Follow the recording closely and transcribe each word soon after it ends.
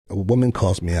a woman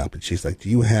calls me up and she's like, do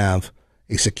you have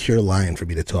a secure line for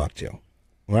me to talk to?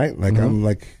 Right? Like I'm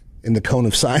like in the cone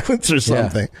of silence or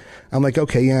something. Yeah. I'm like,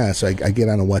 okay, yeah. So I get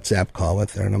on a WhatsApp call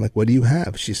with her and I'm like, what do you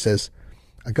have? She says,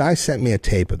 a guy sent me a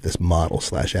tape of this model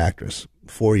 / actress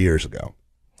 4 years ago.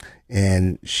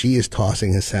 And she is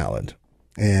tossing his salad.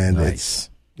 And it's,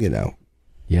 you know,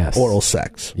 oral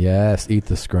sex. Yes, eat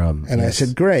the scrum. And I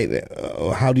said, great.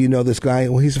 How do you know this guy?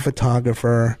 Well, he's a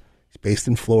photographer. He's based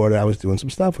in Florida. I was doing some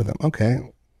stuff with him. Okay.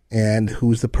 And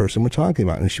who's the person we're talking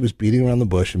about? And she was beating around the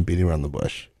bush and beating around the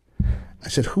bush. I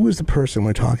said, who is the person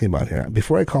we're talking about here?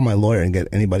 Before I call my lawyer and get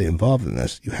anybody involved in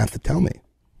this, you have to tell me.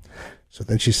 So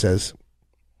then she says,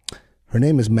 her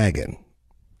name is Meghan,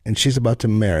 and she's about to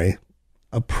marry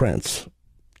a prince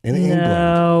in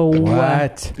England.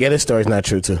 What? Yeah, this story's not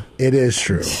true, too. It is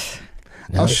true.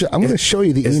 I'm going to show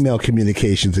you the email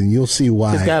communications, and you'll see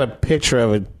why. It's got a picture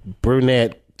of a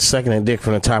brunette sucking a dick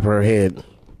from the top of her head.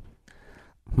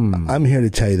 I'm here to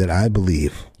tell you that I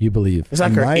believe. You believe. It's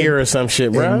like her ear or some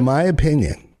shit, bro. In my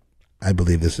opinion, I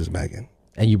believe this is Meghan.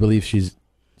 And you believe she's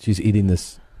eating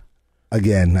this...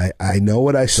 Again, I know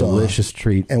what I saw. Delicious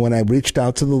treat. And when I reached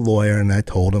out to the lawyer and I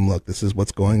told him, look, this is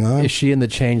what's going on. Is she in the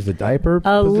change the diaper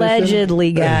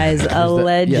Allegedly, guys.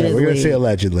 Allegedly. Yeah, we're going to say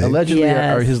allegedly. Allegedly,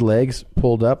 are his legs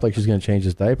pulled up like she's going to change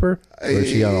his diaper? Or is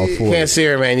she on all fours? You can't see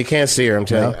her, man. You can't see her. I'm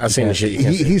telling you. I've seen the shit.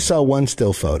 He saw one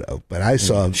still photo, but I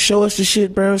saw... Show us the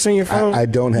shit, bro. It's in your phone. I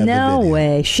don't have the No video.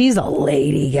 way. She's a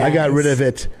lady, guys. I got rid of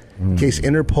it in case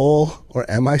Interpol or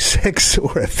MI6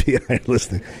 or FBI are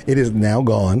listening. It is now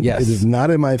gone. Yes. It is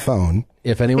not in my phone.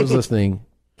 If anyone's listening,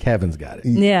 Kevin's got it.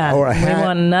 Yeah. Or we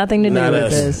want nothing to do with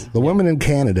this. The woman in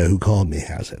Canada who called me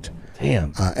has it.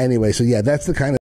 Damn. Anyway, so yeah, that's the kind of